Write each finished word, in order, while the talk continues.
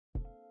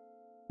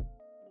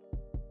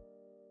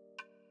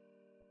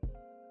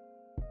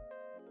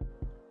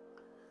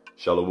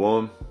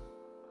Shalom.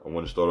 I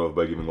want to start off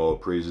by giving all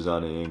praises,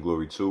 honor, and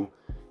glory to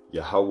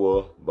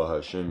Yahweh,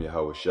 Bahashem,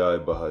 Yahweh Shai,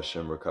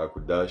 Bahashem,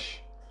 Rakakwadash.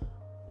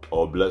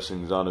 All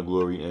blessings, honor,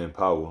 glory, and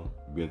power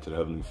be unto the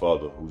Heavenly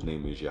Father, whose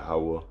name is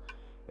Yahweh,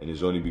 and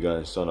His only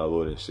begotten Son, our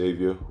Lord and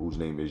Savior, whose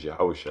name is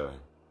Yahweh Shai.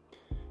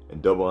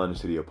 And double honors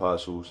to the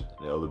apostles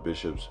and the elder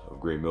bishops of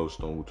Great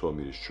Millstone who taught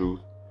me this truth.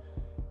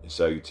 And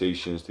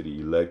salutations to the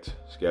elect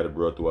scattered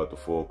abroad throughout the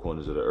four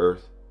corners of the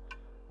earth.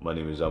 My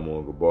name is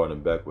Amon Gabar, and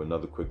I'm back with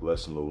another quick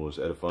lesson, little one's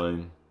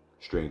edifying,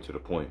 straight to the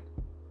point.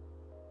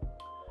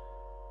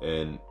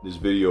 And this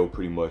video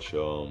pretty much,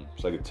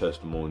 it's like a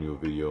testimonial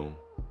video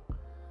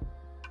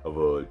of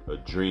a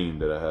dream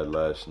that I had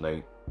last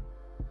night.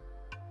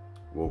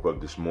 Woke up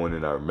this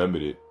morning, I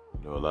remembered it.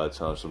 You know, a lot of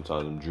times,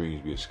 sometimes them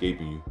dreams be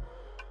escaping you.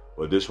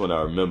 But this one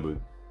I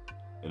remembered,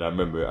 and I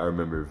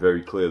remember it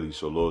very clearly.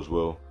 So Lord's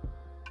will,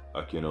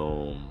 I can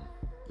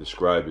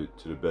describe it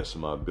to the best of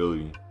my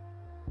ability.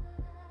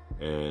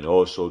 And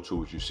also, too,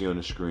 what you see on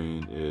the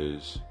screen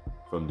is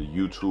from the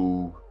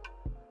YouTube.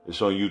 It's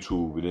on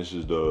YouTube, and this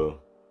is the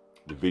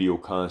video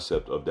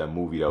concept of that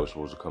movie that was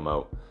supposed to come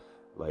out,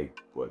 like,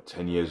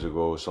 10 years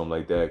ago or something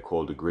like that,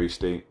 called The Gray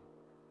State.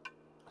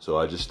 So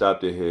I just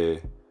stopped it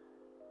here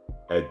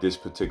at this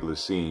particular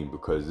scene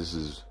because this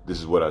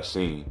is what I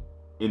seen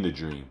in the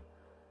dream.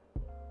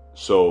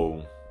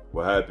 So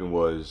what happened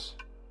was,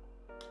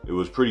 it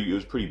was pretty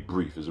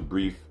brief. It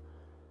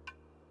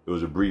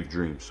was a brief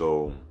dream.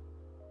 So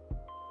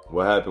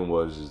what happened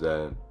was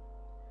that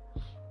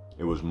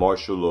it was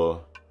martial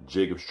law,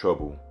 Jacob's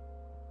trouble,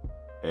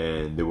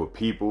 and there were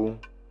people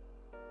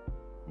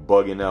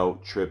bugging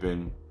out,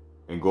 tripping,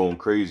 and going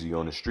crazy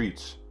on the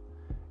streets.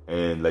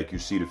 And like you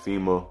see the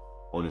FEMA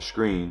on the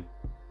screen,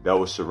 that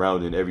was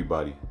surrounding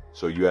everybody.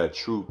 So you had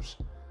troops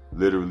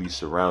literally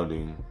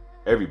surrounding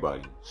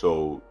everybody.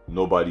 So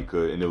nobody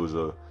could, and it was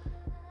a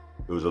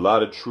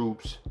lot of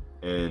troops,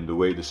 and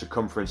the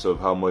circumference of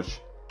how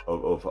much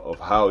of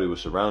how they were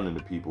surrounding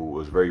the people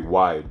was very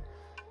wide.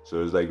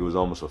 So it was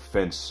almost a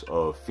fence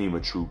of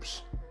FEMA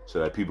troops so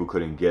that people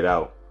couldn't get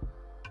out,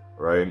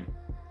 right?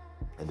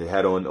 And they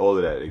had on all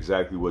of that.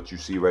 Exactly what you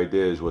see right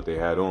there is what they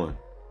had on.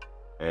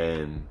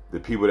 And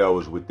the people that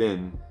was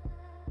within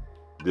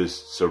this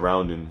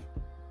surrounding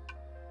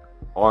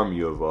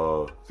army of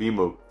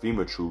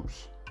FEMA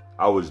troops,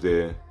 I was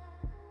there,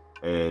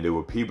 and there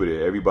were people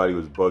there. Everybody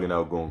was bugging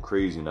out, going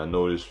crazy, and I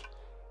noticed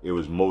it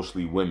was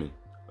mostly women.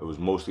 It was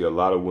mostly a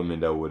lot of women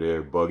that were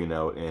there bugging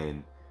out,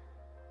 and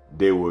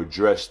they were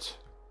dressed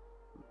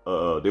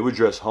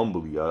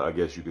humbly, I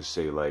guess you could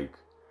say, like,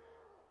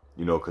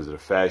 you know, because of the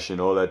fashion,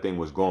 all that thing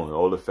was gone.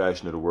 All the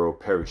fashion of the world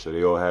perished. So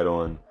they all had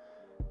on,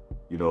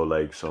 you know,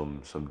 like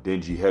some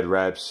dingy head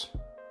wraps,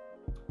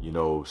 you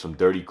know, some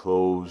dirty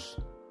clothes,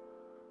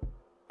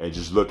 and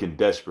just looking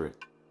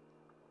desperate.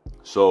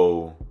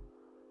 So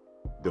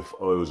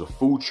it was a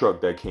food truck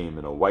that came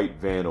in, a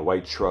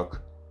white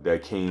truck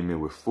that came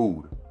in with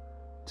food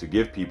to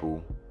give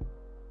people,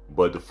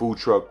 but the food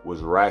truck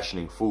was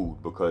rationing food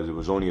because it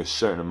was only a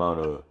certain amount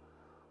of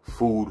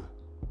food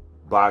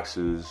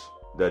boxes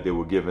that they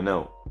were giving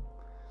out.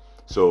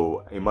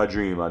 So in my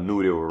dream, I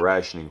knew they were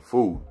rationing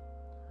food.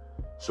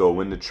 So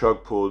when the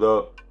truck pulled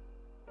up,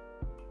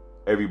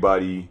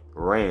 everybody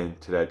ran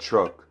to that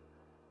truck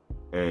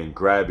and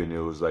grabbing. It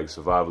was like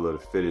survival of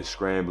the fittest,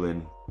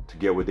 scrambling to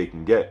get what they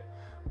can get.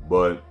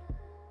 But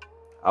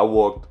I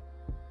walked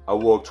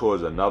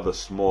towards another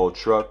small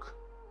truck.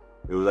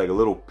 It was like a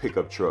little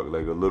pickup truck,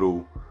 like a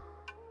little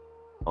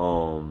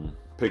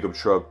pickup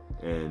truck,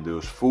 and there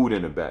was food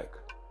in the back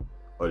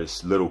of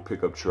this little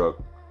pickup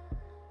truck.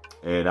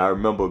 And I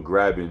remember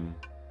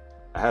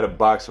I had a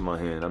box in my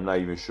hand. I'm not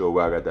even sure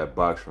where I got that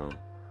box from,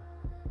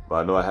 but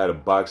I know I had a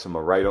box in my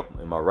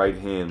right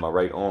hand, my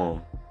right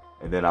arm,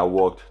 and then I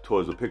walked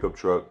towards the pickup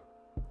truck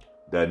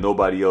that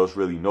nobody else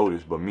really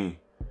noticed but me.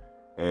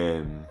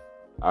 And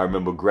I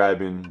remember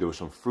there was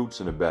some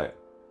fruits in the back.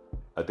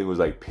 I think it was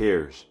like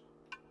pears,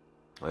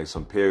 like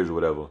some pears or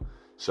whatever.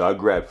 So I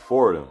grabbed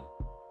 4 of them,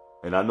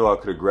 and I know I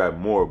could have grabbed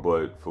more,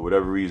 but for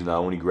whatever reason, I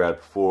only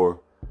grabbed four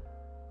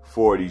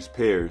of these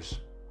pears.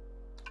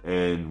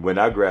 And when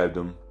I grabbed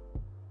them,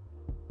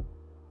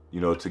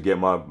 you know, to get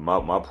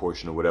my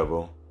portion or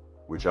whatever,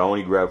 which I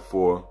only grabbed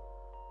 4,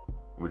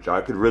 which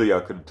I could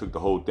have took the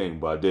whole thing,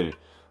 but I didn't.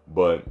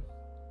 But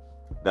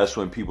that's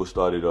when people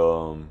started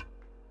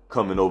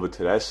coming over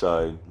to that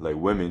side, like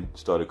women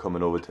started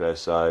coming over to that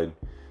side.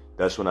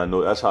 That's how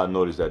I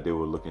noticed that they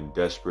were looking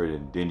desperate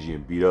and dingy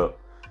and beat up,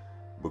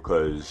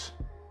 because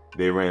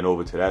they ran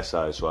over to that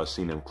side. So I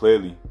seen them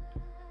clearly,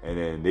 and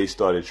then they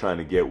started trying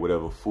to get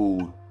whatever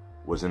food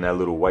was in that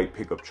little white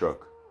pickup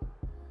truck.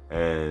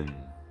 And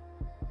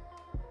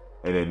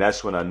then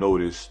that's when I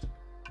noticed,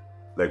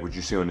 like what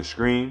you see on the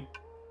screen,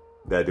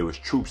 that there was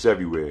troops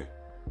everywhere,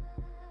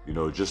 you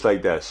know, just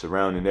like that,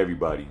 surrounding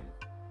everybody.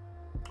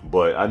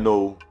 But I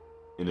know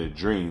in a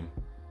dream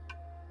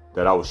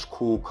that I was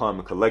cool, calm,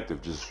 and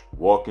collective, just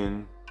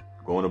walking,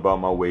 going about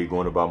my way,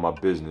 going about my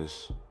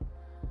business.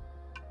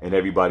 And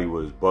everybody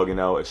was bugging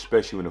out,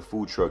 especially when the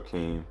food truck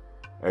came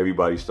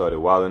everybody started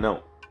wilding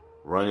out,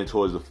 running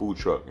towards the food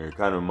truck. And it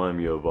kind of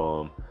reminded me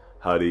of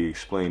how they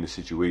explained the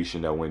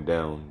situation that went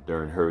down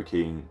during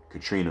Hurricane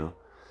Katrina,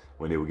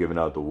 when they were giving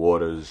out the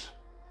waters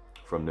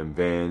from them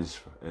vans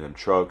and them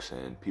trucks,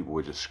 and people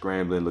were just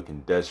scrambling,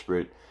 looking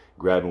desperate,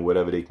 grabbing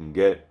whatever they can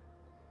get.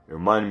 It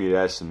reminded me of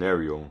that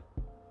scenario.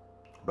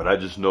 But I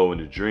just know in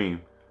the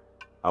dream,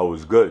 I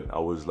was good. I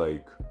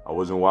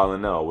wasn't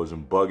wilding out. I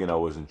wasn't bugging. I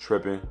wasn't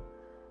tripping.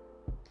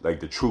 Like,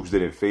 the troops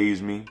didn't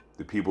faze me.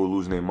 The people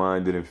losing their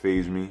mind didn't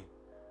faze me.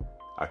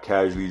 I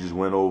casually just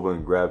went over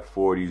and grabbed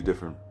 4 of these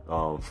different,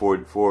 four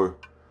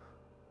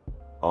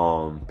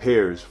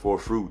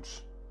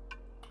fruits,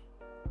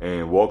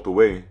 and walked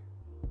away.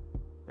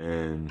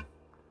 And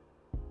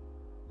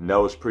that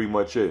was pretty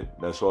much it.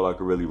 That's all I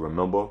could really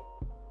remember.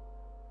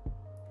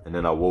 And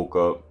then I woke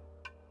up,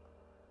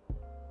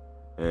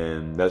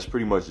 and that's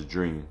pretty much the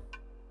dream.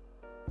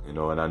 You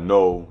know, and I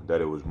know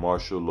that it was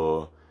martial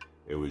law,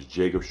 it was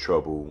Jacob's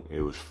trouble,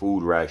 it was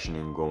food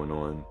rationing going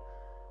on,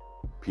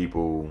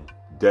 people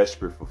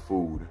desperate for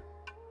food.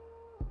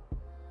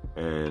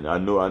 And I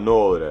know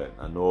all of that.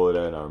 I know all of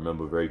that, and I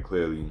remember very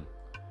clearly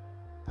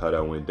how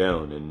that went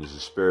down. And it's a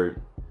spirit,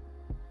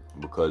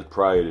 because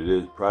prior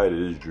to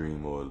this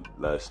dream, or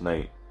last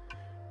night,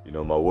 you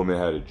know, my woman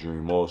had a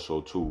dream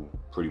also too,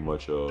 pretty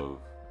much of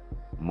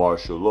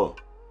martial law.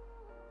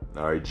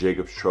 All right,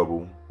 Jacob's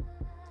trouble,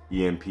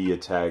 EMP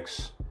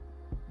attacks,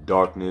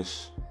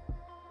 darkness,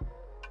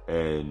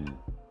 and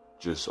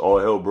just all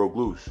hell broke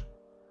loose.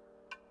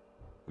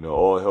 You know,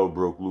 all hell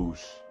broke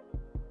loose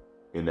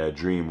in that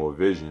dream or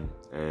vision.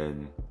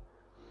 And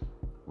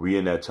we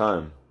in that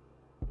time.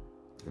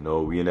 You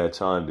know, we in that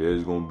time.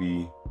 There's going to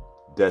be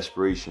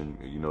desperation.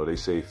 You know, they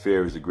say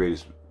fear is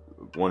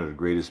one of the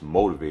greatest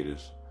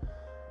motivators.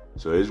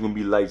 So there's going to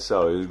be lights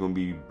out. There's going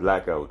to be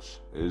blackouts.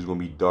 There's going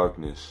to be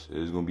darkness.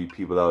 There's going to be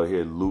people out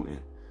here looting.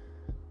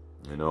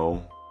 You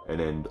know, and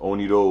then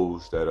only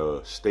those that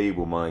are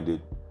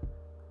stable-minded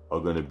are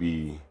going to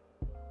be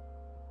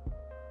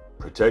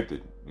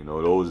protected. You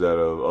know, those that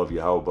are of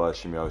Yahweh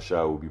Shem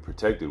Yahushua will be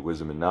protected,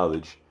 wisdom and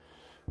knowledge,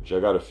 which I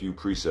got a few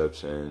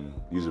precepts, and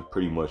these are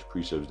pretty much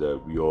precepts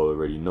that we all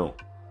already know.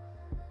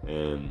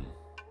 And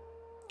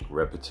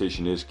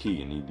repetition is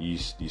key, and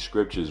these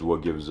scriptures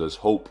what gives us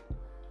hope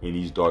in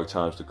these dark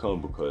times to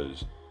come,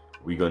 because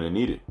we're going to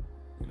need it.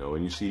 You know,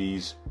 when you see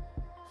these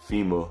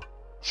FEMA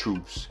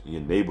troops in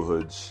your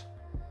neighborhoods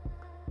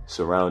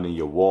surrounding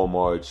your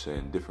Walmarts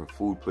and different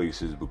food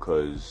places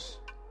because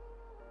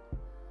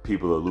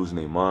people are losing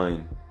their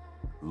mind,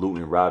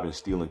 looting, robbing,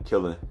 stealing,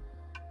 killing,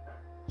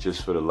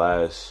 just for the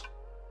last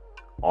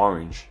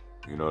orange,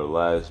 you know, the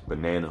last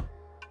banana,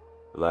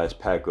 the last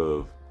pack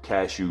of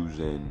cashews,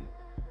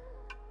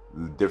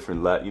 and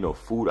different, you know,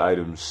 food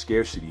items,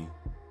 scarcity.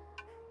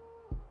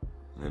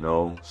 You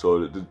know,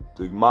 so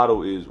the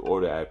motto is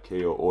order ab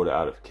chaos, order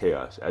out of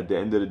chaos. At the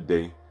end of the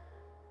day,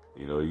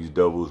 you know, these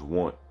devils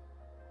want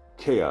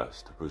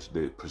chaos to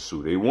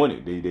pursue. They want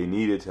it. They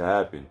need it to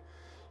happen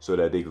so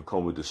that they could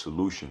come with the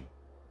solution.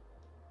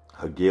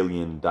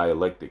 Hegelian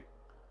dialectic,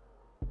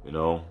 you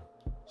know,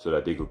 so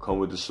that they could come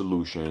with the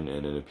solution,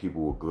 and then the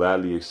people will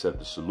gladly accept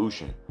the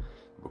solution.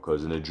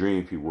 Because in the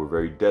dream, people were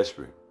very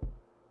desperate.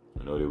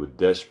 You know, they were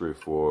desperate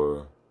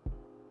for,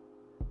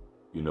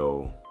 you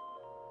know,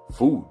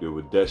 food. They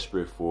were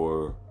desperate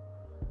for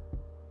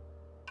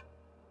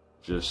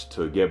just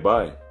to get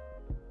by,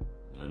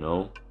 you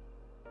know.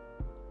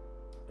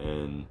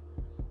 And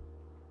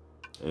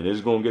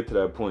it's gonna get to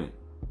that point.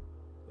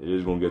 It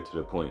is gonna get to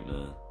that point,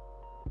 man.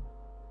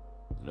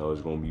 You know,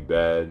 it's gonna be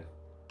bad.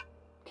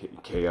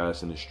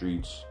 Chaos in the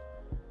streets.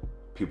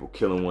 People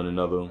killing one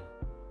another.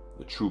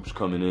 The troops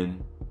coming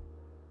in.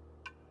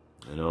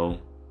 You know.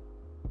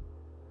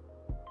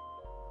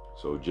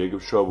 So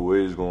Jacob's trouble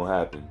is gonna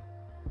happen.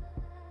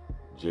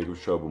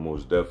 Jacob's trouble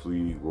most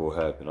definitely will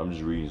happen. I'm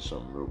just reading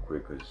something real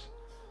quick because,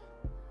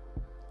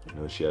 you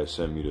know, she had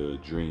sent me the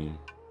dream.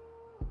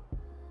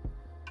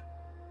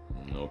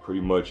 You know,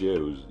 pretty much, yeah,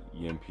 it was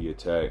EMP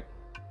attack.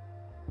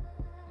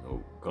 You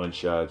know,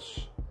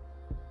 gunshots.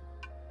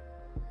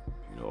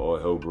 You know, all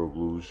hell broke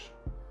loose.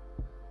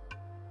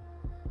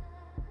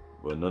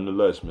 But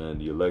nonetheless, man,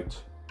 the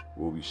elect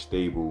will be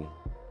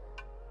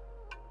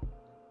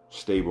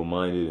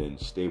stable-minded and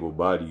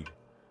stable-bodied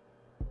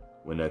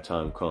when that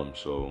time comes.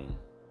 So,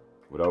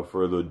 without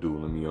further ado,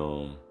 let me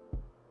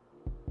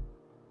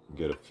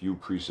get a few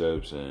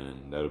precepts,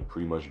 and that'll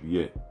pretty much be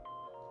it.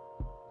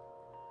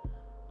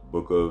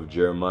 Book of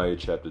Jeremiah,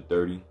 chapter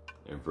 30,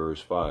 and verse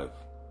 5.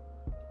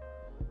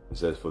 It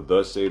says, "For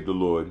thus saith the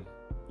Lord,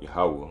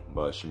 Yahweh,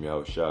 by Shem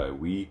Yahushua,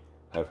 we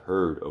have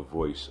heard a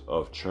voice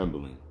of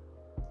trembling,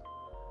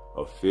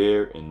 of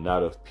fear and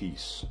not of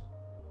peace.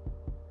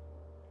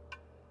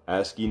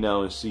 Ask ye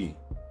now and see,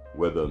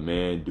 whether a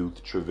man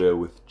doth travail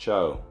with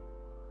child.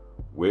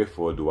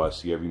 Wherefore do I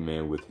see every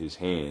man with his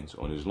hands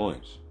on his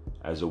loins,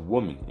 as a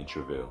woman in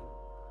travail?"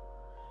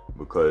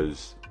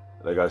 Because,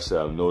 like I said,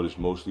 I've noticed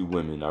mostly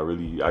women.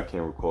 I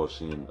can't recall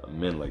seeing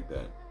men like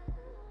that.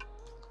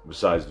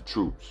 Besides the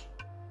troops.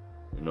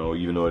 You know,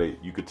 even though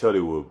you could tell they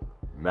were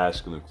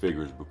masculine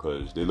figures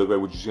because they look like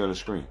what you see on the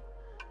screen.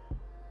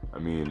 I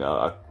mean,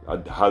 I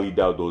highly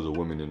doubt those are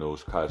women in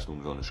those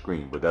costumes on the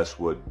screen, but that's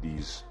what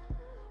these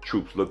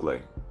troops look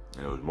like.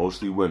 And it was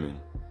mostly women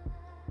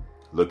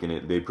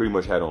they pretty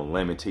much had on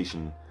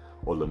lamentation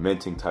or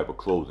lamenting type of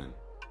clothing,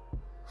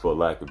 for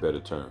lack of a better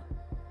term.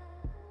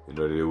 You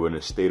know, they were in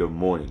a state of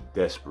mourning,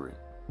 desperate.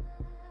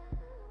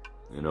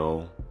 You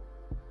know?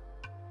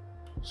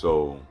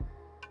 So,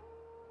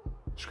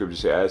 scripture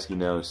say, ask ye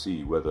now and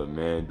see whether a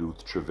man do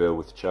travail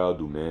with child.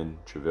 Do men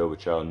travail with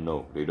child?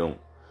 No, they don't.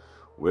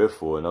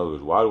 Wherefore, in other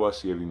words, why do I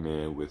see every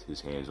man with his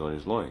hands on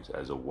his loins,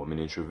 as a woman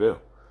in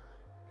travail?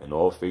 And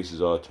all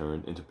faces are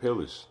turned into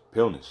paleness.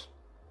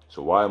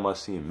 So why am I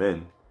seeing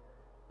men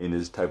in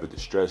this type of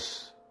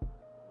distress,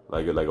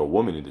 like a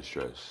woman in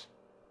distress?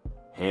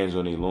 Hands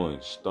on their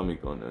loins,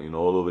 stomach on them,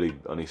 all over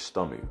on their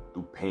stomach,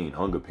 through pain,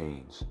 hunger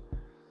pains,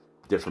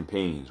 different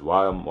pains.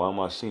 Why am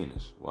I seeing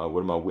this? What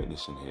am I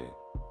witnessing here?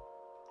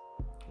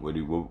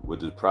 What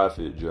the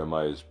prophet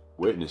Jeremiah is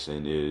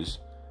witnessing is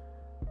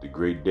the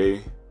great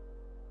day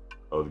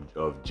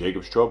of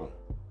Jacob's trouble.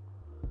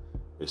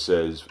 It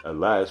says, at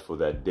last, for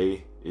that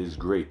day is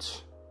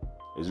great.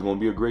 It's going to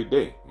be a great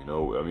day.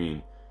 I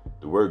mean,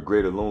 the word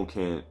great alone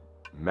can't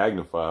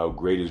magnify how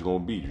great it's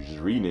going to be. You're just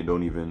reading it,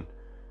 don't even,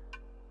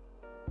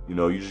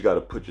 you just got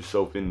to put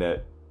yourself in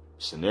that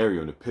scenario,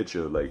 in the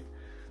picture. Like,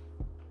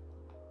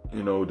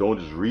 don't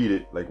just read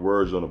it like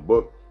words on a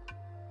book,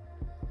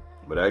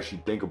 but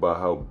actually think about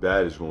how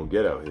bad it's going to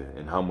get out here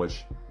and how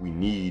much we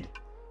need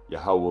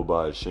Yahweh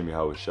Ba'Hashem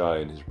Yahweh Shai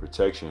and his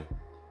protection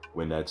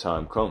when that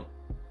time comes.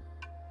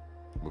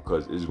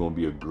 Because it's going to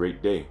be a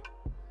great day.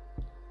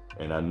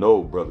 And I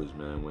know, brothers,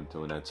 man, when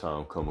that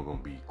time comes, we're going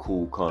to be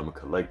cool, calm, and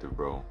collective,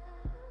 bro.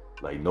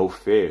 Like, no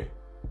fear.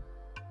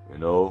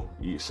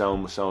 It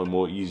sounds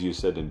more easier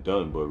said than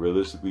done, but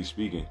realistically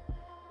speaking,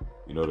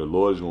 the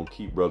Lord is going to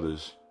keep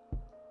brothers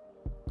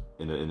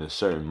in a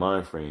certain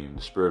mind frame.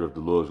 The Spirit of the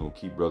Lord is going to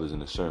keep brothers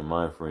in a certain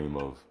mind frame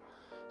of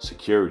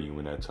security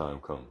when that time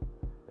comes.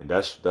 And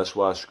that's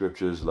why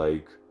scriptures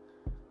like,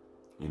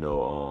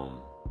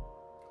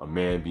 a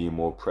man being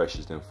more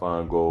precious than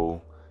fine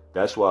gold.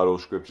 That's why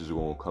those scriptures are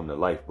going to come to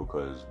life,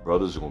 because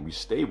brothers are going to be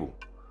stable.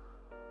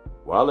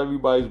 While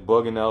everybody's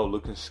bugging out,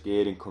 looking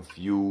scared and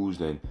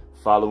confused and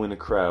following the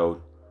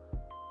crowd,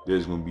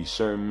 there's going to be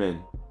certain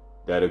men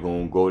that are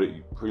going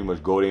to pretty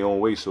much go their own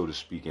way, so to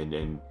speak,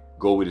 and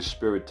go where the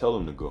Spirit tell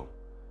them to go.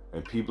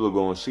 And people are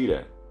going to see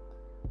that.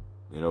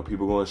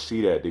 People are going to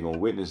see that. They're going to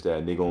witness that,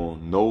 and they're going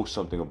to know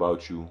something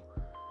about you,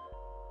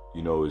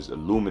 is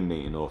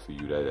illuminating off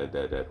of you,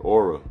 that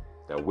aura,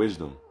 that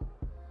wisdom.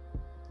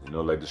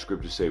 Like the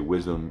scriptures say,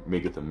 wisdom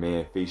maketh a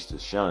man face to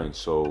shine.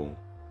 So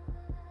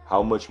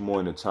how much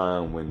more in a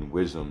time when the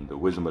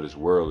wisdom of this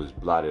world is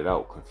blotted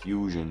out,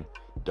 confusion,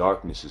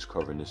 darkness is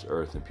covering this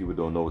earth, and people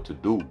don't know what to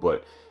do.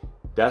 But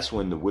that's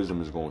when the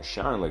wisdom is going to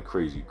shine like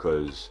crazy,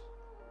 because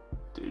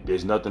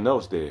there's nothing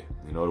else there.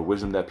 The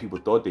wisdom that people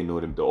thought they knew,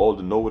 all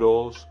the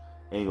know-it-alls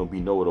ain't going to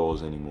be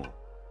know-it-alls anymore.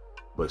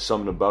 But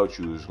something about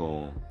you is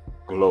going to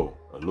glow,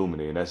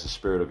 illuminate, and that's the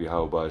Spirit of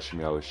Yahweh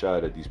Ba'Hashem Yahweh Shai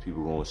that these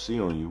people are going to see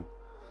on you,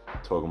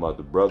 talking about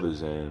the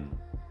brothers, and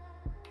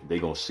they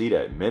going to see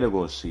that. Men are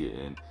going to see it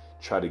and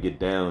try to get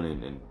down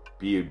and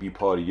be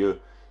part of your,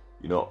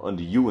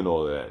 under you and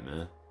all of that,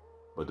 man.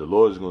 But the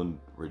Lord is going to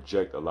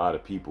reject a lot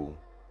of people,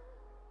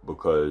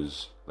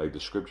 because like the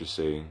scriptures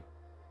say,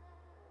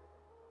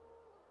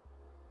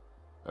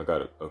 I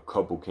got a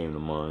couple came to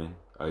mind.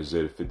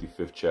 Isaiah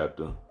 55th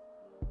chapter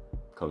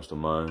comes to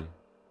mind.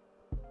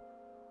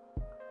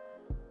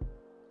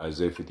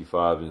 Isaiah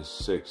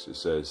 55:6, it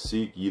says,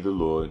 seek ye the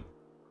Lord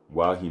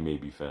while he may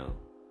be found.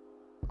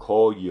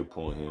 Call ye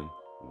upon him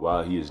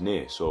while he is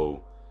near.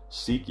 So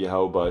seek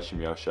Yahweh Ba'Hashem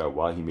Yahweh Shai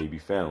while he may be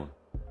found,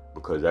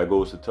 because that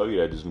goes to tell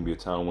you that there's going to be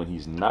a time when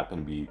he's not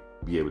going to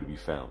be able to be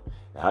found.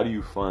 And how do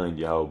you find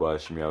Yahweh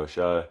Ba'Hashem Yahweh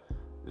Shai?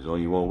 There's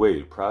only one way,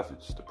 the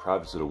prophets. The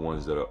prophets are the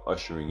ones that are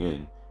ushering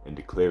in and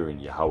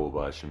declaring Yahweh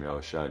Ba'Hashem Yahweh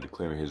Shai,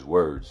 declaring his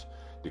words,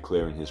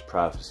 declaring his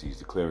prophecies,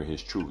 declaring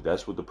his truth.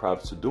 That's what the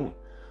prophets are doing.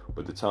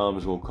 But the time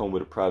is going to come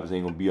where the prophets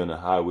ain't going to be on the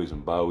highways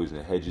and byways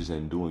and hedges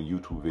and doing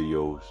YouTube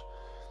videos,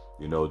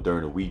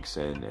 during the weeks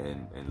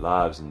and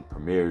lives and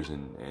premieres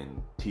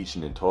and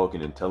teaching and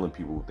talking and telling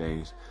people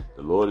things.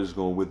 The Lord is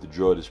going to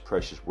withdraw this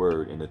precious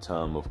word in the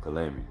time of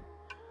calamity.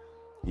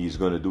 He's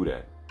going to do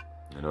that.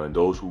 And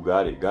those who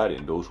got it,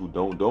 and those who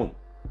don't.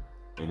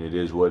 And it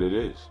is what it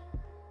is.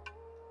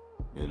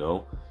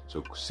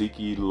 So seek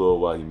ye the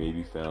Lord while he may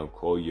be found.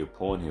 Call ye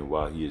upon him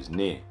while he is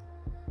near.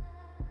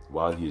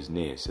 While he is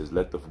near. It says,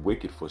 let the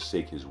wicked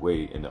forsake his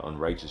way, and the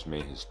unrighteous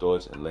man his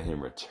thoughts, and let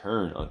him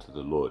return unto the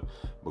Lord.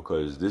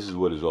 Because this is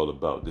what it's all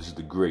about. This is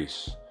the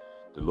grace.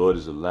 The Lord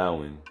is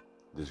allowing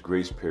this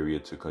grace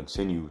period to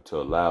continue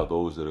to allow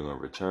those that are going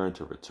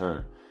to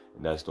return.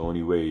 And that's the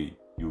only way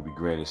you will be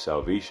granted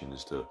salvation,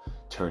 is to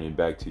turning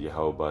back to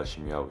Yahweh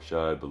Ba'Hashem Yahweh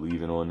Shai,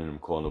 believing on him,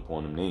 calling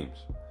upon them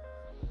names.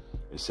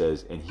 It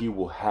says, and he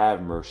will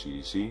have mercy.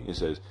 You see, it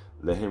says,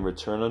 let him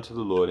return unto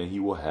the Lord, and he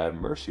will have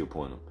mercy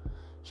upon him.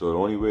 So the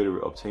only way to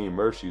obtain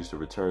mercy is to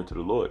return to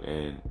the Lord,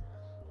 and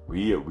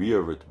we have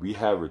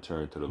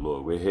returned to the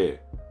Lord. We're here.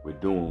 We're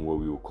doing what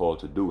we were called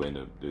to do, and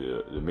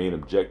the main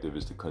objective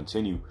is to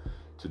continue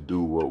to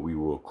do what we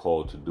were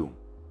called to do.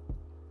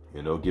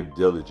 Give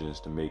diligence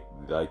to make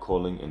thy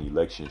calling and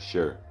election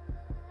sure.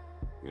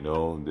 It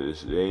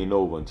ain't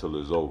over until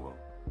it's over.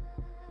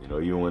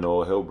 Even when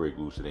all hell break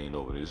loose, it ain't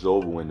over. It's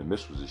over when the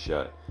missiles are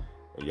shot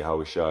and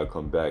Yahweh Shah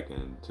come back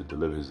and to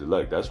deliver his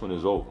elect. That's when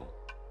it's over.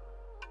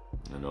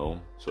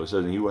 So it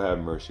says, and he will have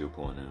mercy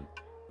upon him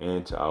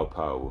and to our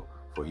power,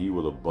 for he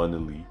will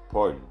abundantly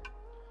pardon.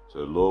 So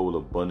the Lord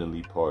will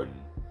abundantly pardon.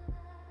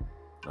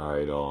 All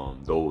right,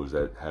 those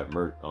that have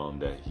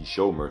that he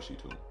showed mercy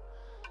to.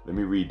 Let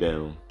me read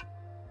down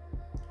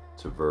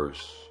to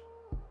verse.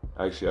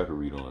 Actually, I could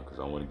read on because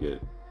I want to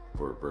get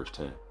for verse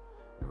 10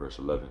 and verse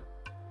 11.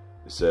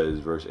 It says,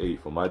 verse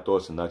 8, for my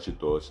thoughts are not your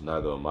thoughts,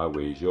 neither are my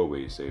ways your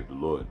ways, save the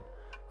Lord.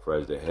 For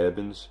as the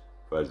heavens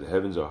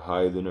are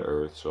higher than the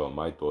earth, so are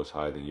my thoughts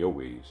higher than your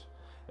ways,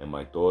 and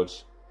my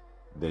thoughts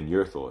than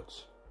your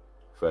thoughts.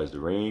 For as the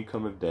rain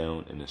cometh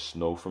down and the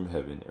snow from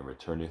heaven, and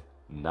returneth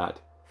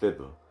not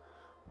thither,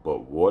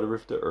 but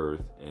watereth the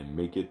earth, and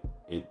maketh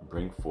it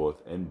bring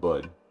forth and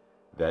bud,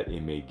 that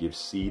it may give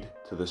seed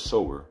to the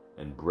sower,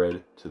 and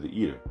bread to the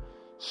eater,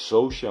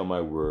 so shall my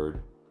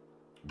word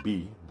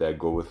be that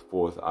goeth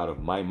forth out of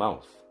my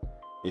mouth.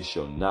 It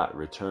shall not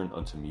return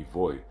unto me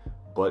void,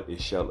 but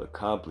it shall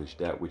accomplish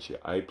that which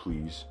I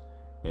please,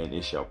 and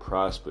it shall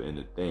prosper in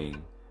the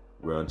thing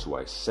whereunto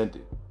I sent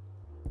it.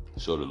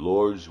 So the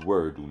Lord's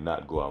word do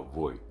not go out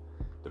void.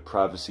 The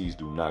prophecies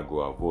do not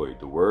go out void.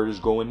 The word is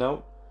going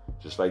out,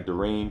 just like the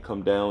rain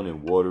come down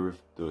and water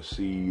the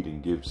seed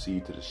and give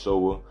seed to the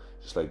sower,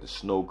 just like the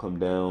snow come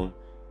down,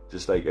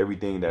 just like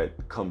everything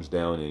that comes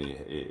down and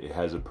it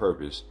has a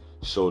purpose,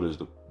 so does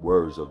the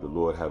words of the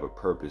Lord have a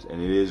purpose,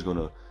 and it is going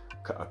to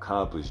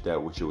accomplish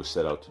that which it was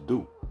set out to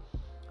do.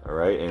 All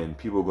right, and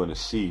people are going to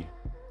see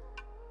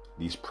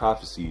these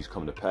prophecies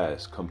come to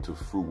pass, come to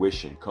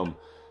fruition, come,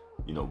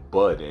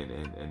 bud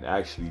and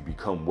actually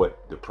become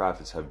what the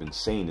prophets have been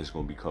saying is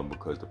going to become,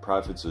 because the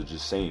prophets are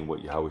just saying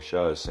what Yahweh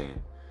Shah is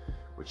saying,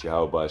 what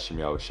Yahweh Ba'ashem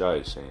Yahweh Shah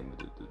is saying.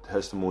 The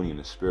testimony and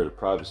the spirit of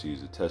prophecy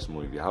is the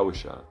testimony of Yahweh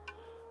Shah.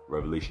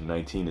 Revelation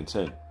 19 and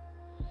 10.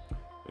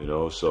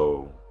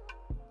 So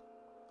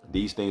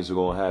these things are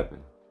going to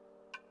happen.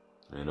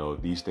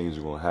 These things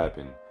are going to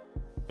happen.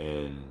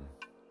 And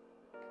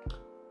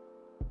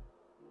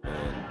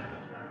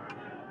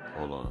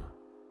hold on.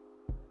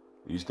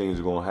 These things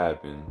are going to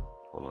happen.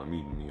 Hold on, let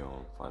me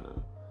find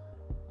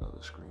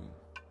another screen.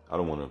 I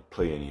don't want to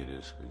play any of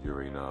this because you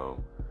already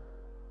know,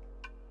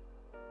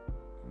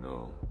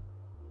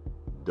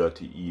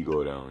 dirty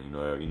ego down. You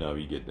know how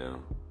we get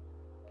down.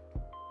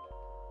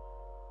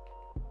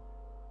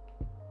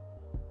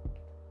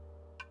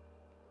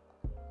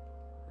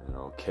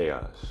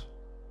 Chaos.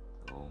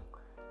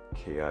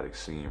 Chaotic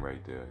scene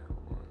right there.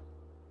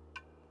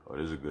 Oh,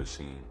 this is a good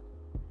scene.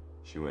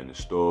 She went in the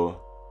store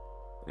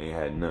and they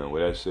had none. What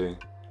did I say?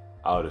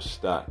 Out of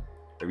stock.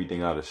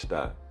 Everything out of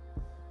stock.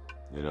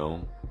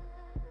 So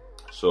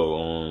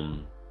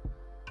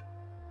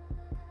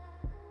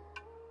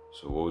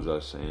what was I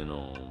saying?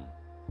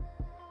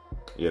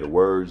 The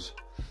words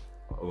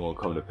are gonna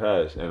come to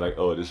pass, and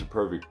this is a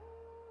perfect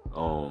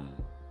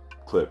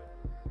clip,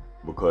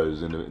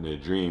 because in the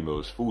dream it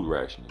was food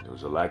rationing. There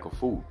was a lack of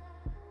food.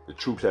 The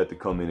troops had to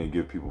come in and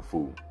give people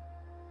food.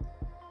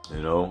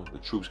 The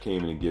troops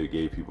came in and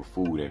gave people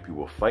food, and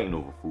people were fighting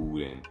over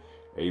food, and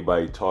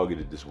everybody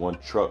targeted this one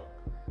truck.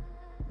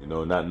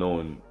 Not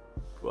knowing.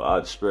 Well,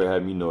 God's spirit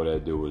had me know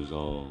that there was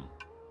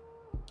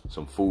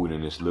some food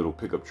in this little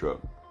pickup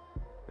truck.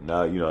 And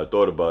now, I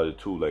thought about it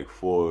too.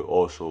 4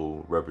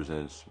 also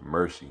represents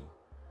mercy,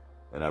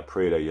 and I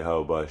pray that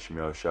Yahweh Ba'ashem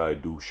Yahweh Shai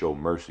do show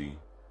mercy,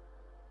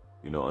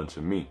 unto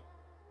me.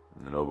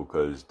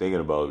 Because thinking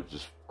about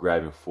just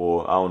grabbing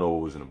 4, I don't know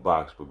what was in the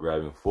box, but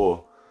grabbing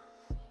 4,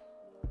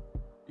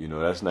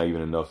 that's not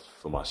even enough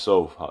for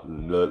myself,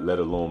 let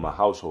alone my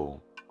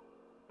household.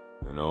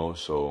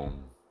 So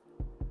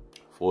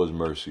 4 is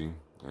mercy.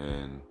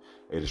 And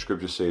the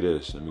scriptures say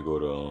this. Let me go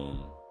to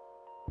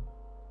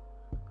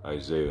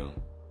Isaiah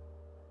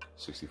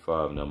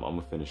 65, and I'm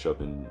gonna finish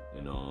up in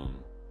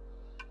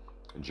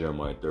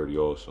Jeremiah 30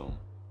 also.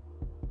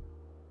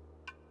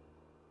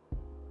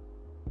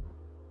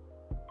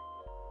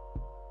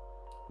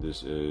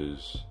 This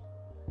is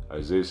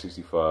Isaiah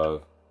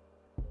 65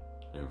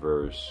 and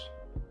verse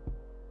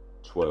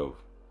 12.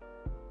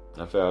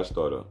 In fact, I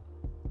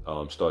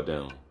start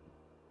down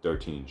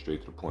 13,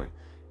 straight to the point.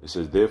 It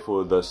says,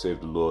 therefore, thus saith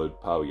the Lord,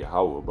 power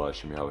Yahweh,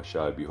 Ba'ashem Yahweh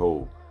Shai,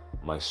 behold,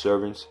 my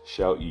servants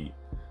shall eat,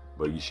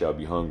 but ye shall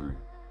be hungry.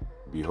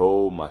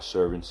 Behold, my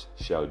servants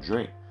shall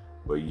drink,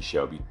 but ye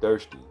shall be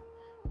thirsty.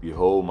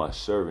 Behold, my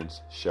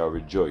servants shall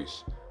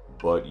rejoice,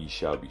 but ye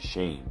shall be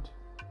shamed.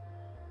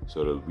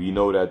 So that we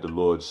know that the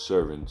Lord's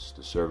servants,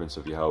 the servants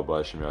of Yahweh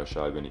Ba'ashem Yahweh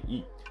Shai, are going to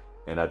eat.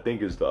 And I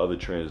think it's the other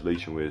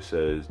translation where it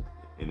says,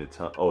 in the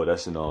time,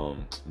 that's in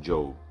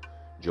Job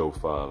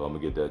 5. I'm going to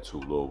get that too,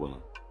 Lord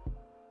willing.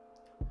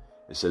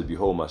 It says,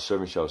 behold, my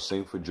servant shall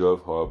sing for joy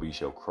of heart, but he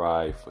shall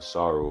cry for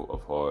sorrow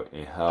of heart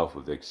and howl for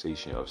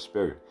vexation of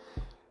spirit.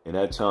 In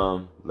that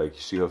time, like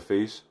you see her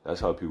face, that's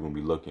how people gonna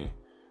be looking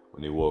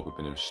when they walk up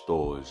in them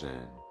stores,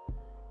 and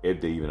if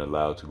they even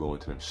allowed to go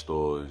into them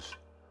stores.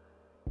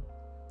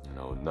 You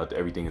know, not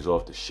everything is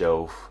off the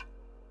shelf.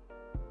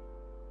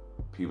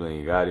 People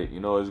ain't got it. You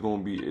know, it's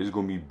gonna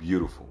be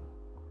beautiful.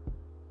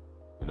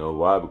 You know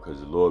why? Because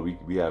the Lord,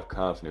 we have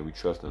confidence, we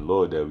trust in the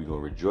Lord that we're gonna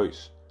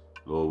rejoice.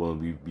 The Lord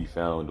will be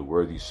found the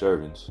worthy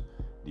servants,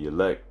 the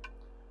elect.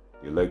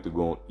 The elect are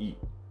gonna eat.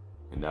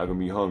 They're not gonna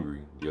be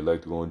hungry. The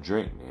elect are gonna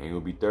drink. They ain't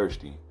gonna be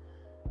thirsty.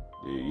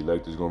 The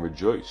elect is gonna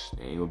rejoice.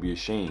 They ain't gonna be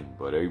ashamed.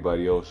 But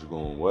everybody else is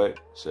going what?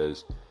 It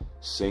says,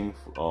 sing.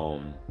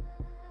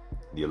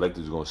 The elect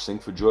is gonna sing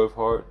for joy of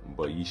heart,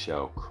 but ye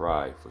shall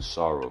cry for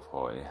sorrow of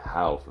heart and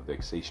howl for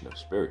vexation of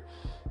spirit.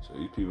 So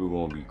these people are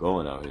gonna be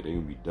going out here. They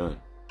gonna be done.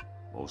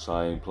 Most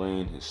High ain't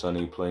playing. His Son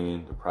ain't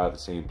playing. The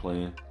prophets ain't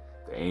playing.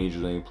 The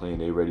angels ain't playing.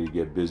 They ready to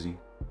get busy.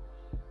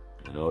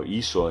 You know,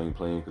 Esau ain't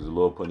playing because the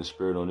Lord putting the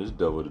spirit on this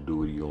devil to do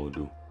what he gonna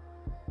do.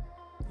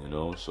 You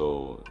know,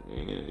 so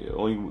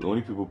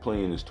only people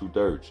playing is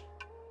 2/3.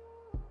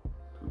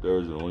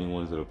 2/3 are the only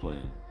ones that are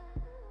playing.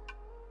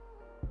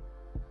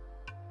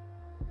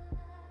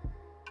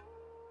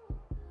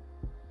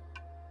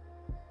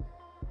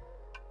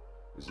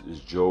 This is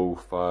Job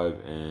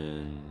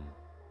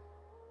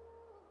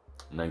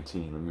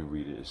 5:19. Let me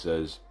read it. It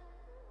says,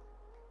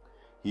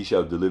 he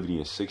shall deliver thee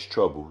in 6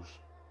 troubles.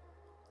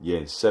 Yea,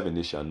 in 7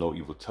 there shall no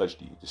evil touch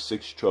thee. The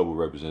 6th trouble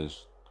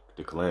represents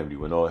the calamity.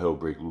 When all hell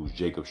break loose,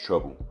 Jacob's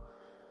trouble.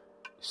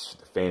 It's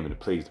the famine, the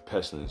plagues, the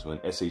pestilence. When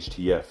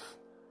SHTF,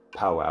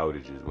 power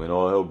outages. When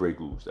all hell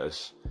break loose,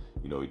 that's,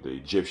 you know, the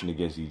Egyptian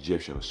against the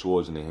Egyptian with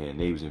swords in their hand,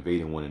 neighbors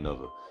invading one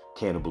another,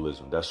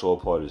 cannibalism. That's all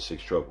part of the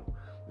 6th trouble.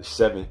 The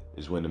 7th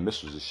is when the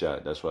missiles are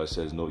shot. That's why it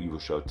says no evil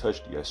shall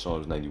touch thee. That's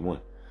Psalms 91.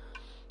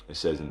 It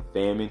says, in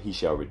famine he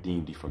shall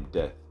redeem thee from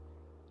death.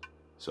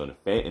 So in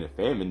the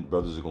famine,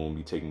 brothers are going to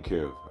be taken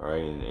care of, all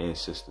right, and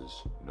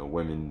sisters, you know,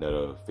 women that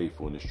are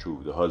faithful in this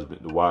truth,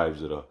 the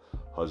wives that are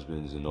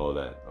husbands and all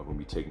that are going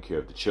to be taken care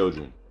of. The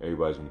children,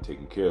 everybody's going to be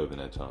taken care of in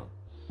that time.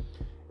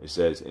 It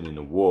says, and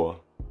in war,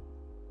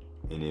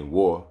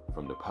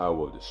 from the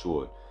power of the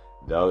sword,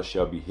 thou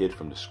shalt be hid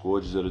from the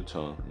scourges of the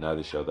tongue,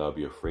 neither shalt thou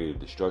be afraid of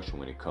destruction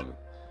when it cometh.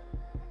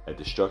 At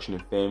destruction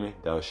and famine,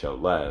 thou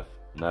shalt laugh,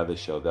 neither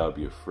shalt thou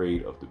be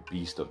afraid of the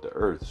beast of the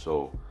earth.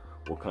 So,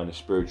 what kind of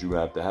spirit you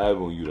have to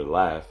have on you to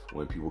laugh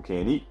when people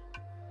can't eat?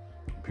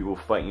 People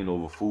fighting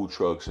over food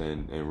trucks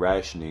and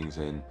rationings,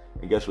 and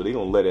guess what? They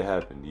gonna let it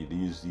happen.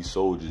 These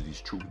soldiers,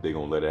 these troops, they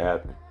gonna let it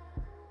happen.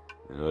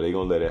 You know, they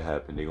gonna let it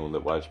happen. They gonna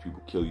watch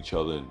people kill each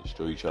other and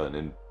destroy each other, and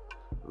then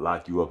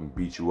lock you up and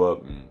beat you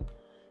up, and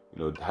you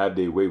know, have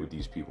their way with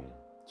these people.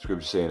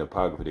 Scripture say in the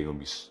Apocrypha they're gonna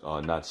be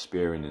not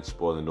sparing and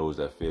spoiling those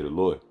that fear the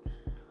Lord.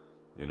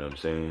 You know what I'm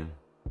saying?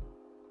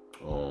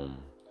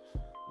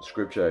 The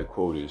scripture I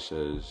quoted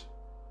says,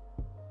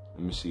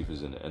 let me see if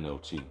it's in the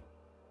NLT.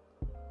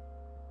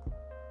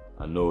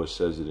 I know it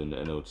says it in the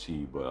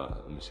NLT,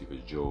 but let me see if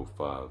it's Job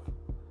 5.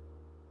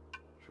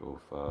 Job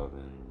 5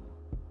 and...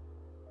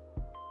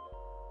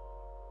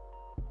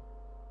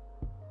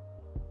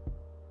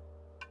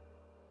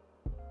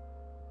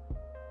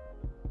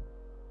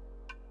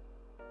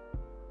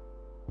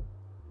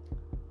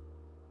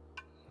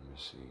 let me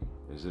see.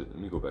 Is it? Let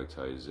me go back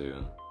to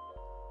Isaiah.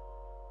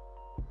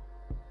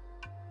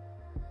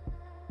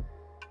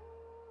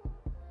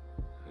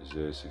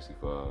 Isaiah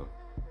 65.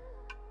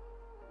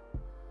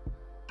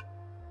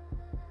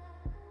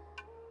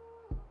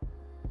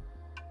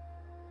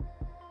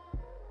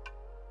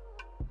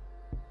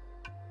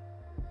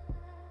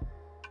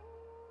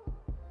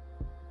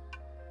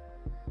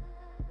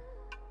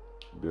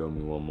 Bear with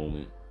me one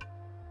moment.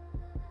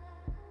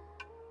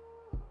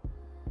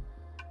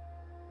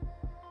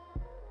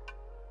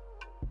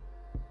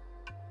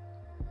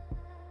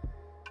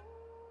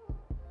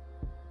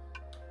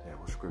 Damn,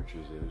 what scripture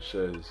is it? It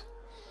says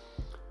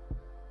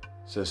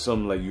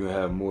something like you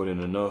have more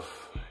than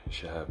enough. You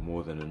should have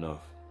more than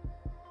enough.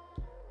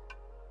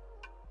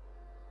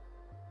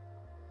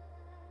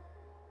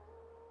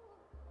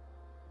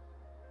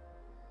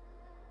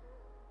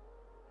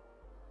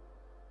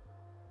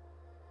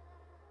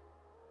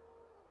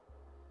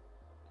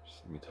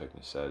 Let me type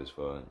in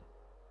satisfied.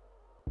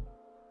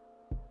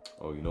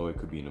 Oh, you know, it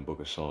could be in the book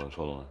of Psalms.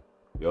 Hold on.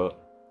 Yup.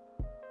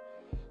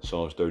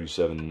 Psalms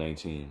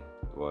 37:19.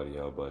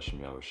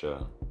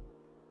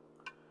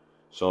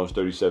 Psalms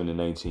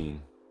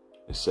 37:19.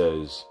 It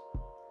says,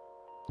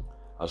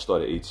 I'll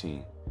start at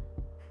 18.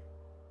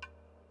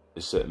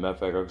 It said, matter of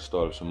fact, I can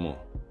start up some more.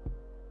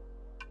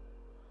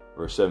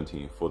 Verse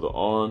 17. For the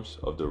arms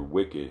of the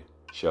wicked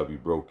shall be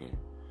broken,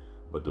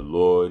 but the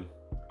Lord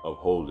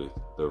upholdeth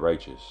the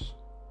righteous.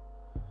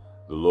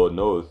 The Lord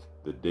knoweth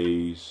the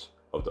days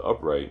of the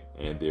upright,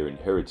 and their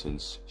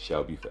inheritance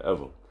shall be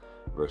forever.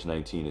 Verse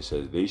 19, it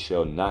says, they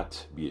shall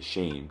not be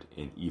ashamed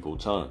in evil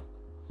time.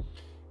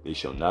 They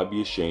shall not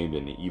be ashamed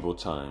in the evil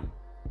time,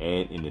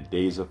 and in the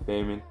days of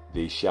famine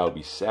they shall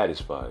be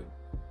satisfied.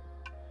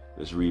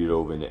 Let's read it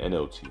over in the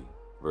NLT.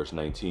 Verse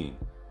 19.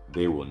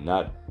 They will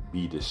not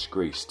be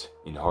disgraced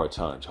in hard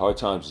times. Hard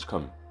times is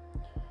coming.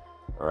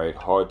 All right.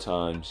 Hard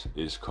times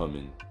is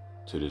coming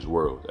to this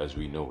world as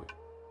we know it.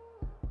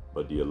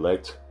 But the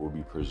elect will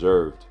be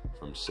preserved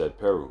from said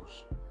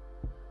perils.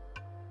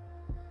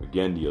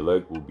 Again, the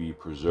elect will be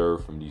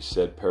preserved from these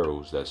said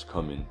perils that's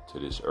coming to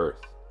this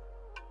earth.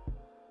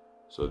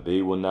 So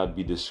they will not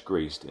be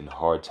disgraced in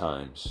hard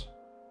times.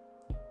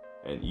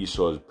 And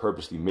Esau is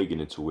purposely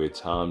making it to where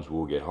times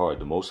will get hard.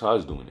 The Most High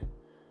is doing it.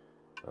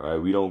 All right,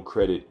 we don't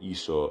credit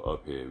Esau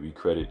up here. We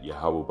credit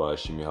Yahweh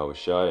Ba'Hashem Yahweh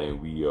Shai, and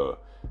we are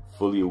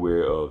fully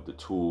aware of the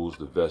tools,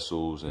 the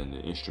vessels, and the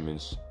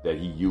instruments that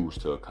he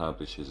used to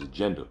accomplish his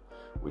agenda,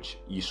 which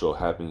Esau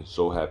happened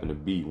to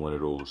be one of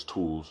those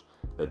tools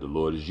that the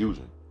Lord is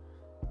using.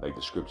 Like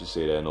the scriptures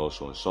say that, and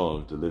also in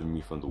Psalms, deliver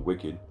me from the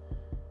wicked,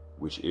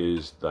 which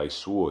is thy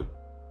sword.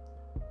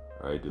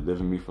 All right,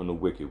 deliver me from the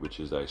wicked, which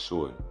is thy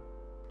sword.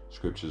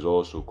 Scriptures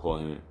also call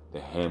him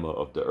the hammer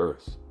of the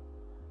earth.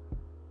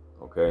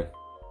 Okay?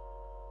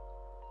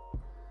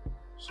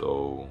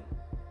 So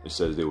it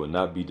says they will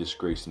not be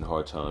disgraced in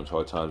hard times.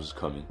 Hard times is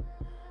coming.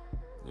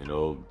 You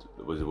know,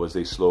 was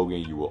their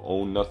slogan, you will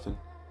own nothing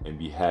and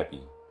be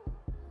happy.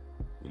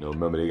 You know,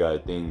 remember they got a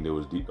thing that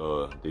was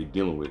they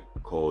dealing with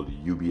called the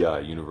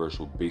UBI,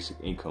 Universal Basic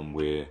Income,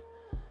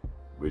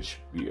 which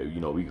we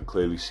can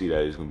clearly see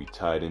that it's going to be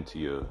tied into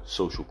your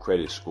social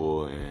credit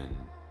score, and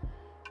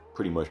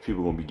pretty much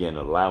people are going to be getting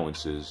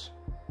allowances,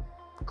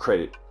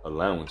 credit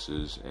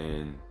allowances,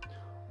 and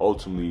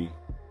ultimately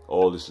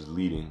all this is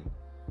leading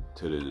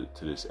to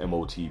this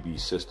MOTB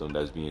system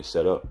that's being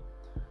set up.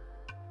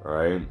 All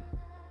right,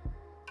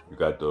 you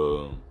got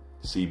the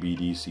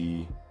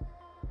CBDC,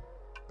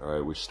 all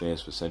right, which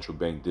stands for Central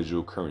Bank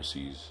Digital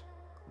Currencies,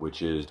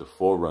 which is the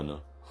forerunner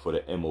for the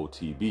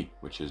MOTB,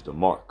 which is the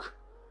mark.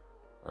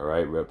 All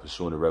right, we're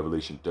pursuing the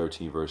Revelation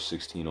 13 verse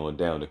 16 on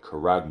down, the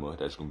charagma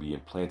that's going to be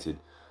implanted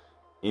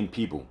in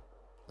people,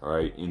 all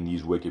right, in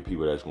these wicked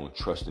people that's going to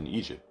trust in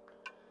Egypt.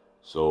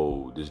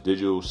 So this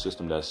digital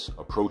system that's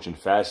approaching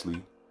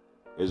fastly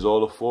is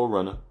all a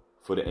forerunner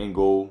for the end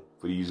goal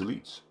for these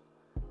elites.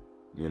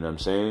 You know what I'm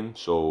saying?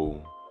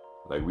 So,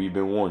 like we've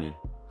been warning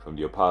from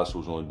the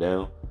apostles on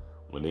down,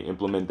 when they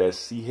implement that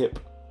C-HIP,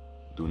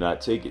 do not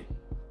take it.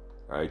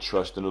 All right,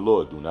 trust in the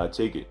Lord. Do not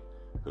take it.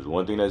 Because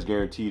one thing that's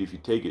guaranteed if you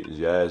take it is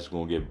your ass is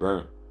going to get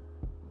burnt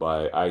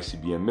by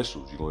ICBM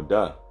missiles. You're going to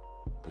die.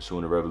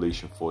 Pursuing the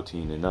Revelation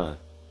 14 and 9.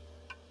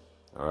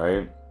 All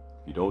right?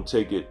 If you don't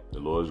take it, the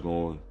Lord is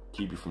going to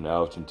keep you from the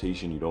hour of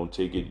temptation. You don't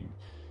take it, you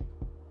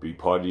be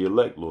part of the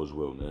elect, Lord's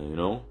will, man, you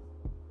know?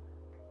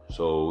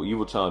 So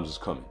evil times is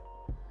coming.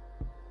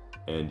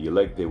 And the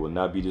elect, they will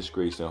not be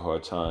disgraced in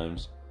hard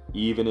times.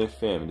 Even in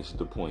famine, this is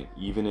the point.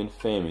 Even in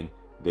famine,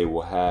 they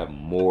will have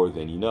more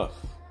than enough.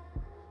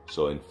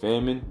 So in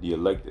famine, the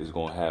elect is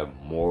going to have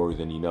more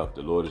than enough.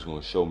 The Lord is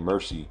going to show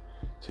mercy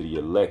to the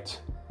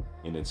elect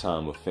in the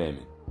time of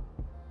famine.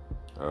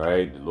 All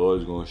right? The Lord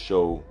is going to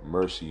show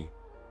mercy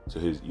to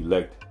his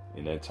elect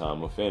in that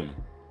time of famine.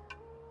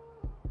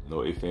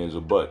 No ifs, ands,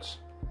 or buts.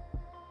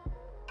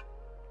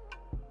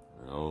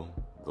 You know,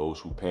 those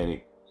who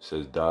panic,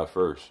 says die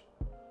first.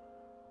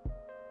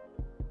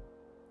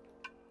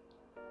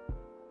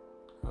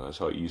 That's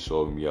how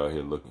Esau gonna be out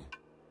here looking.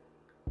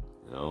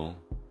 You know?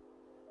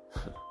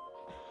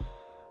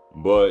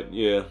 But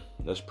yeah,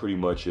 that's pretty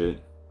much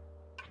it.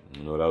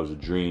 You know, that was a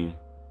dream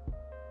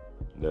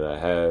that I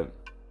had.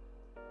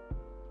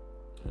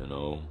 You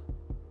know,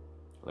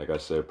 like I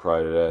said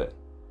prior to that,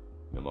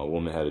 you know, my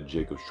woman had a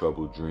Jacob's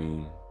trouble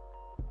dream,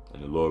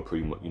 and the Lord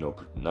pretty much, you know,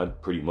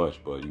 not pretty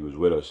much, but he was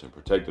with us and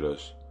protected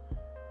us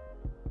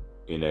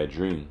in that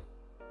dream.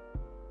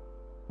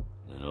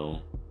 You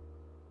know,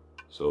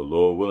 so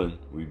Lord willing,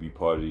 we be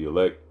part of the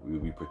elect. We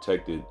will be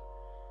protected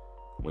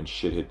when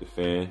shit hit the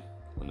fan.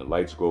 When the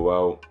lights go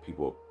out,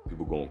 people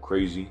going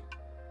crazy.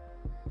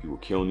 People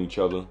killing each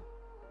other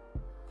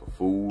for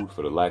food,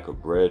 for the lack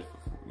of bread,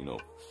 for, you know,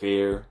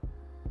 fear.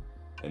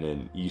 And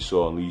then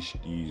Esau unleashed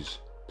these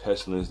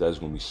pestilence that's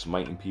going to be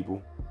smiting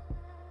people.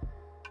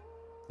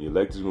 The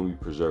elect is going to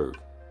be preserved.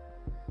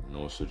 You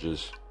know, so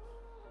just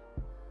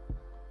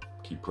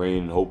keep praying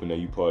and hoping that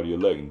you part of the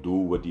elect and do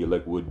what the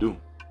elect would do.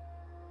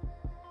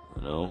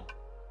 You know,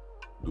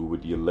 do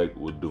what the elect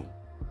would do.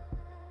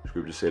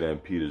 Scripture say that in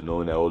Peter's,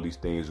 knowing that all these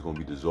things are going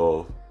to be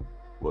dissolved,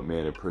 what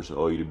man and person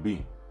ought you to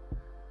be?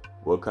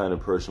 What kind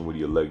of person would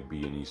the elect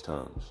be in these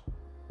times?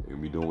 They're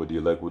going to be doing what the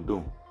elect would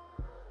do.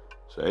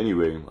 So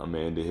anyway, I'm going to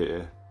end it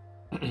here.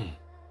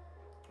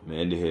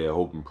 I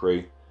hope and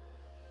pray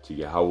to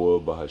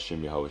Yahweh,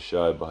 Ba'Hashem Yahweh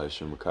Shai,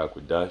 Ba'Hashem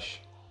Rakakwadash,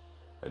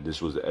 that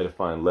this was an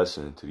edifying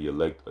lesson to the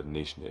elect of the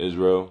nation of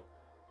Israel.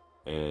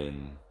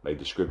 And like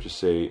the scriptures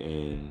say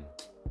in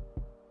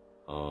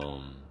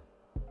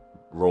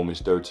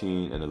Romans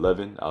 13 and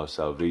 11, our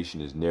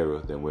salvation is nearer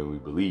than when we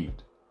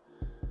believed.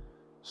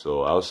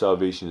 So our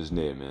salvation is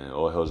near, man.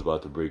 All hell's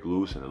about to break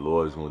loose, and the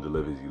Lord is going to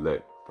deliver his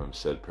elect from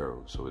said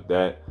peril. So with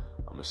that,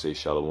 I'm going to say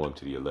shalom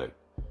to the elect.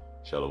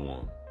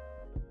 Shalom.